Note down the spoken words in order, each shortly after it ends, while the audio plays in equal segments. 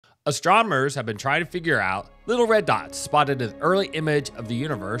Astronomers have been trying to figure out little red dots spotted in an early image of the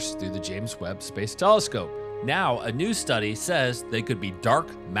universe through the James Webb Space Telescope. Now, a new study says they could be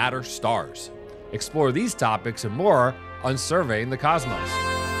dark matter stars. Explore these topics and more on Surveying the Cosmos.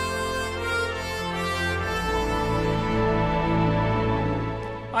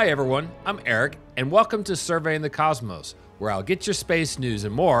 Hi everyone, I'm Eric, and welcome to Surveying the Cosmos, where I'll get your space news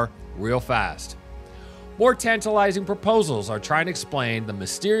and more real fast. More tantalizing proposals are trying to explain the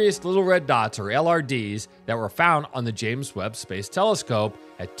mysterious little red dots, or LRDs, that were found on the James Webb Space Telescope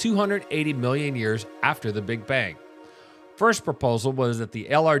at 280 million years after the Big Bang. First proposal was that the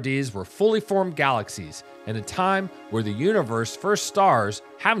LRDs were fully formed galaxies in a time where the universe's first stars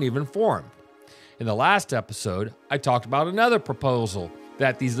haven't even formed. In the last episode, I talked about another proposal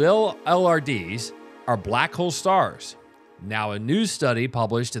that these little LRDs are black hole stars. Now, a new study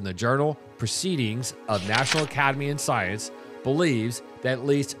published in the journal Proceedings of National Academy in Science believes that at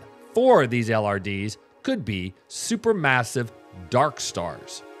least 4 of these LRDs could be supermassive dark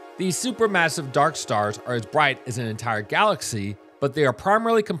stars. These supermassive dark stars are as bright as an entire galaxy, but they are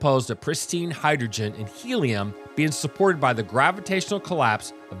primarily composed of pristine hydrogen and helium being supported by the gravitational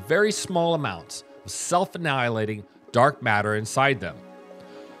collapse of very small amounts of self-annihilating dark matter inside them.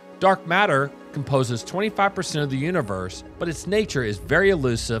 Dark matter composes 25% of the universe, but its nature is very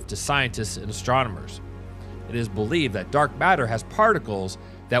elusive to scientists and astronomers. It is believed that dark matter has particles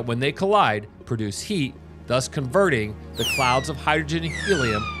that, when they collide, produce heat, thus converting the clouds of hydrogen and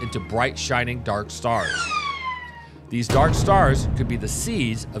helium into bright, shining dark stars. These dark stars could be the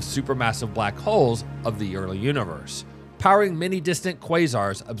seeds of supermassive black holes of the early universe, powering many distant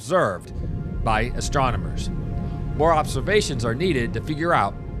quasars observed by astronomers. More observations are needed to figure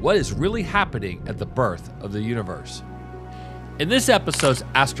out what is really happening at the birth of the universe. In this episode's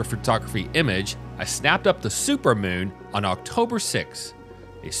astrophotography image, I snapped up the supermoon on October 6th.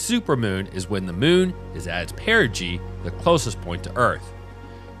 A supermoon is when the moon is at its perigee, the closest point to Earth.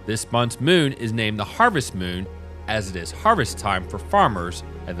 This month's moon is named the harvest moon, as it is harvest time for farmers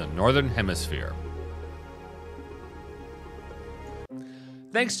in the northern hemisphere.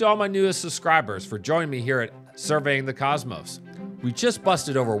 Thanks to all my newest subscribers for joining me here at Surveying the Cosmos. We just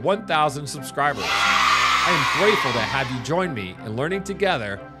busted over 1,000 subscribers. I am grateful to have you join me in learning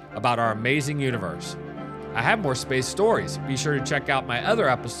together about our amazing universe. I have more space stories. Be sure to check out my other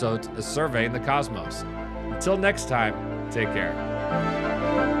episodes of Surveying the Cosmos. Until next time, take care.